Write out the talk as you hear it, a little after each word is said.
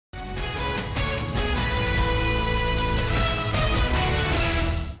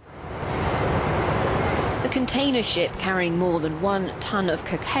container ship carrying more than 1 ton of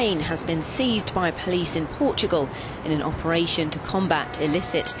cocaine has been seized by police in Portugal in an operation to combat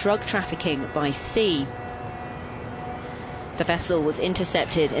illicit drug trafficking by sea. The vessel was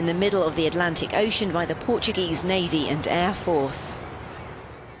intercepted in the middle of the Atlantic Ocean by the Portuguese Navy and Air Force.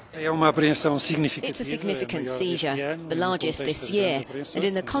 It's a significant seizure, the largest this year, and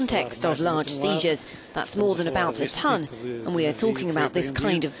in the context of large seizures, that's more than about a ton, and we are talking about this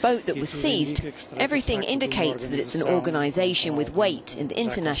kind of boat that was seized. Everything indicates that it's an organisation with weight in the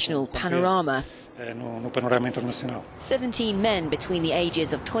international panorama. 17 men between the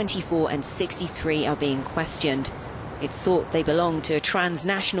ages of 24 and 63 are being questioned. It's thought they belong to a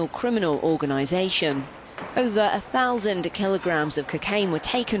transnational criminal organisation. Over 1,000 kilograms of cocaine were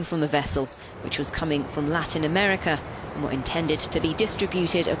taken from the vessel, which was coming from Latin America and were intended to be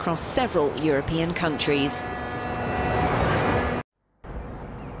distributed across several European countries.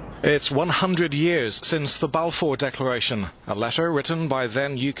 It's 100 years since the Balfour Declaration, a letter written by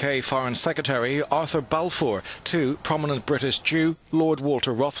then UK Foreign Secretary Arthur Balfour to prominent British Jew Lord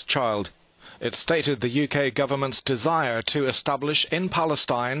Walter Rothschild. It stated the UK government's desire to establish in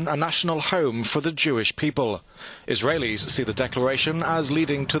Palestine a national home for the Jewish people. Israelis see the declaration as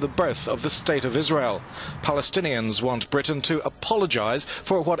leading to the birth of the State of Israel. Palestinians want Britain to apologise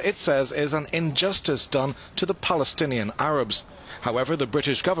for what it says is an injustice done to the Palestinian Arabs. However, the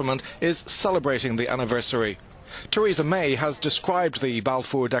British government is celebrating the anniversary. Theresa May has described the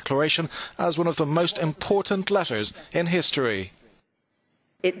Balfour Declaration as one of the most important letters in history.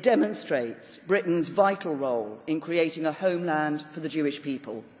 It demonstrates Britain's vital role in creating a homeland for the Jewish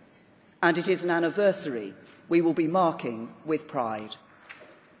people, and it is an anniversary we will be marking with pride.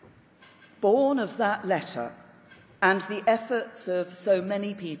 Born of that letter and the efforts of so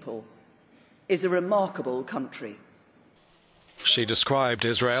many people is a remarkable country. She described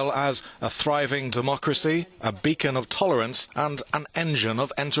Israel as a thriving democracy, a beacon of tolerance and an engine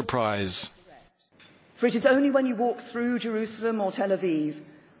of enterprise. For it is only when you walk through Jerusalem or Tel Aviv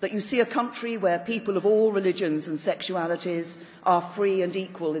that you see a country where people of all religions and sexualities are free and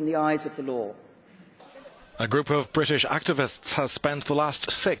equal in the eyes of the law. A group of British activists has spent the last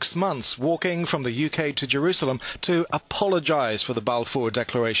 6 months walking from the UK to Jerusalem to apologise for the Balfour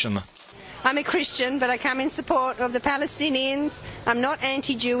Declaration. I'm a Christian, but I come in support of the Palestinians. I'm not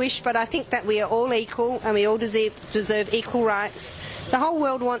anti-Jewish, but I think that we are all equal and we all deserve equal rights. The whole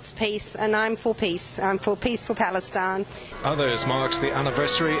world wants peace, and I'm for peace. I'm for peace for Palestine. Others marked the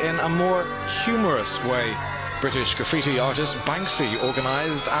anniversary in a more humorous way. British graffiti artist Banksy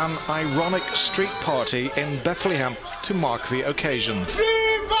organised an ironic street party in Bethlehem to mark the occasion.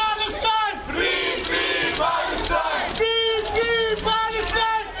 Free Palestine! Free, free Palestine! Free, free Palestine!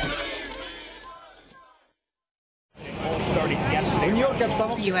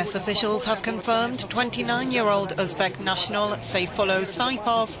 US officials have confirmed 29-year-old Uzbek national Sayfullo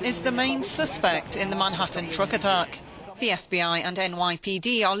Saipov is the main suspect in the Manhattan truck attack. The FBI and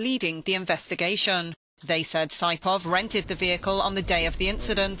NYPD are leading the investigation. They said Saipov rented the vehicle on the day of the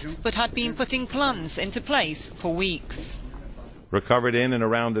incident, but had been putting plans into place for weeks. Recovered in and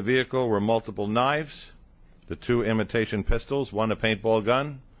around the vehicle were multiple knives, the 2 imitation pistols, one a paintball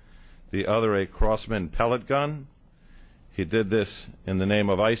gun, the other a Crossman pellet gun. He did this in the name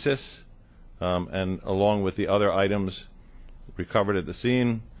of ISIS, and along with the other items recovered at the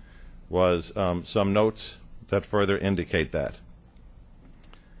scene was some notes that further indicate that.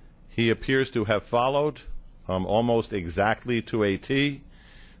 He appears to have followed almost exactly to a T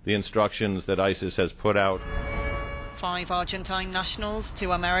the instructions that ISIS has put out. 5 Argentine nationals,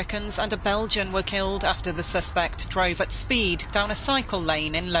 2 Americans and a Belgian were killed after the suspect drove at speed down a cycle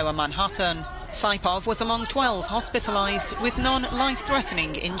lane in Lower Manhattan. Saipov was among 12 hospitalized with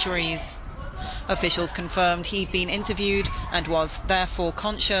non-life-threatening injuries. Officials confirmed he'd been interviewed and was therefore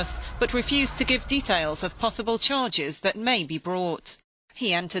conscious, but refused to give details of possible charges that may be brought.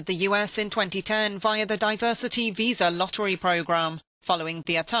 He entered the US in 2010 via the Diversity Visa Lottery program. Following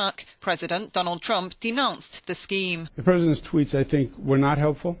the attack, President Donald Trump denounced the scheme. The president's tweets, I think, were not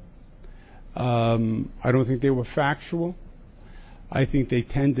helpful. I don't think they were factual. I think they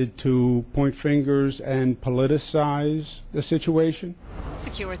tended to point fingers and politicize the situation.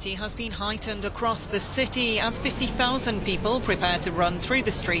 Security has been heightened across the city as 50,000 people prepare to run through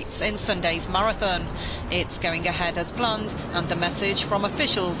the streets in Sunday's marathon. It's going ahead as planned, and the message from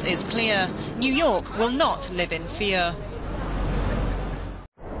officials is clear. New York will not live in fear.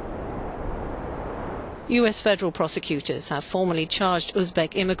 U.S. federal prosecutors have formally charged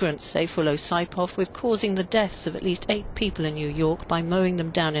Uzbek immigrant Sayfullo Saipov with causing the deaths of at least 8 people in New York by mowing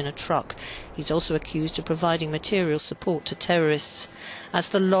them down in a truck. He's also accused of providing material support to terrorists. As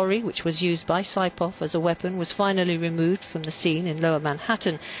the lorry, which was used by Saipov as a weapon, was finally removed from the scene in Lower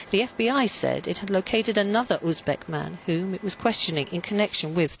Manhattan, the FBI said it had located another Uzbek man whom it was questioning in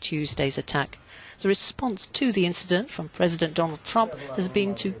connection with Tuesday's attack. The response to the incident from President Donald Trump has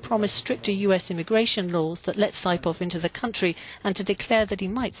been to promise stricter U.S. immigration laws that let Saipov into the country and to declare that he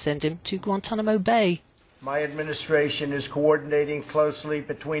might send him to Guantanamo Bay. My administration is coordinating closely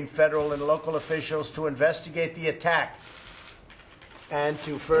between federal and local officials to investigate the attack and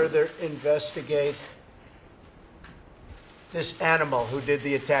to further investigate this animal who did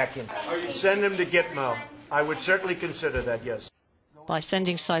the attacking. Send him to Gitmo. I would certainly consider that, yes. By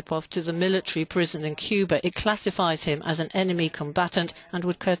sending Saipov to the military prison in Cuba, it classifies him as an enemy combatant and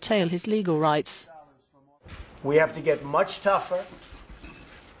would curtail his legal rights. We have to get much tougher,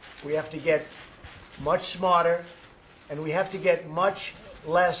 we have to get much smarter, and we have to get much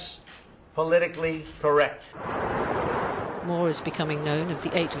less politically correct. More is becoming known of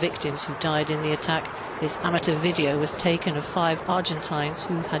the 8 victims who died in the attack. This amateur video was taken of 5 Argentines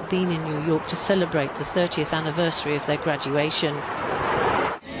who had been in New York to celebrate the 30th anniversary of their graduation.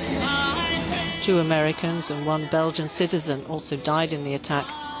 2 Americans and 1 Belgian citizen also died in the attack.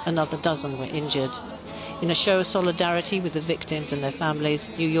 Another dozen were injured. In a show of solidarity with the victims and their families,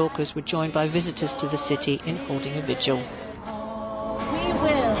 New Yorkers were joined by visitors to the city in holding a vigil.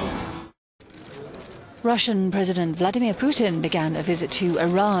 Russian President Vladimir Putin began a visit to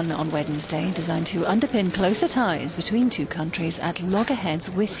Iran on Wednesday, designed to underpin closer ties between 2 countries at loggerheads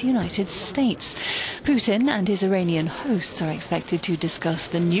with the United States. Putin and his Iranian hosts are expected to discuss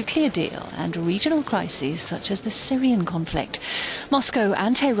the nuclear deal and regional crises such as the Syrian conflict. Moscow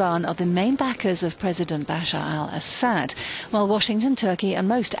and Tehran are the main backers of President Bashar al-Assad, while Washington, Turkey and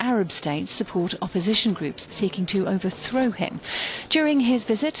most Arab states support opposition groups seeking to overthrow him. During his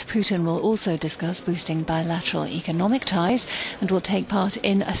visit, Putin will also discuss boosting bilateral economic ties and will take part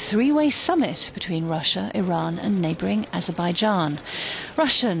in a 3-way summit between Russia, Iran and neighbouring Azerbaijan.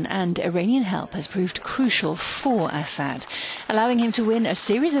 Russian and Iranian help has proved crucial for Assad, allowing him to win a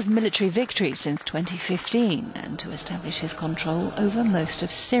series of military victories since 2015 and to establish his control over most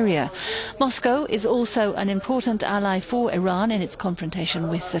of Syria. Moscow is also an important ally for Iran in its confrontation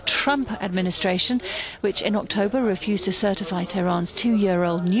with the Trump administration, which in October refused to certify Tehran's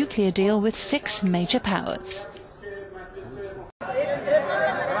 2-year-old nuclear deal with 6 major powers.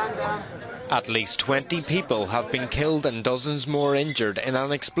 At least 20 people have been killed and dozens more injured in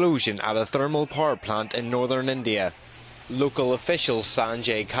an explosion at a thermal power plant in northern India. Local official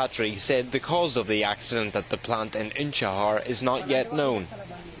Sanjay Khatri said the cause of the accident at the plant in Unchahar is not yet known.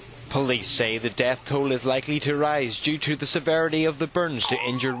 Police say the death toll is likely to rise due to the severity of the burns to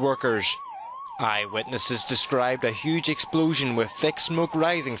injured workers. Eyewitnesses described a huge explosion with thick smoke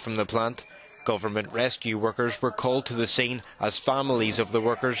rising from the plant. Government rescue workers were called to the scene as families of the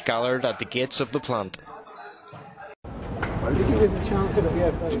workers gathered at the gates of the plant.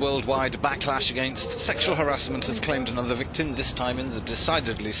 The worldwide backlash against sexual harassment has claimed another victim, this time in the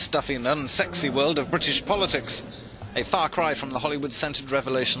decidedly stuffy and unsexy world of British politics. A far cry from the Hollywood-centred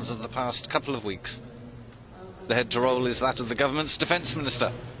revelations of the past couple of weeks. The head to roll is that of the government's Defence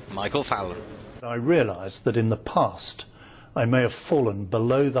Minister, Michael Fallon. I realise that in the past I may have fallen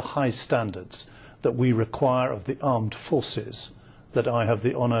below the high standards that we require of the armed forces that I have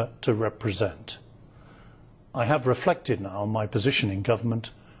the honour to represent. I have reflected now on my position in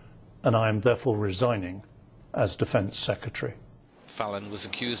government and I am therefore resigning as Defence Secretary. Fallon was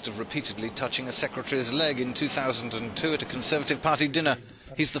accused of repeatedly touching a secretary's leg in 2002 at a Conservative Party dinner.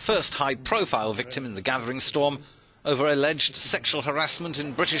 He's the first high-profile victim in the gathering storm over alleged sexual harassment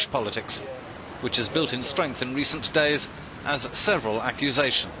in British politics, which has built in strength in recent days as several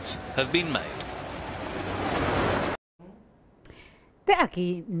accusations have been made. De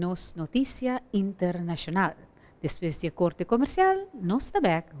aquí nos Noticia Internacional. Después de corte comercial, nos está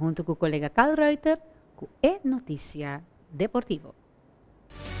back junto com o colega Carl Reuter com E Notícia Deportivo.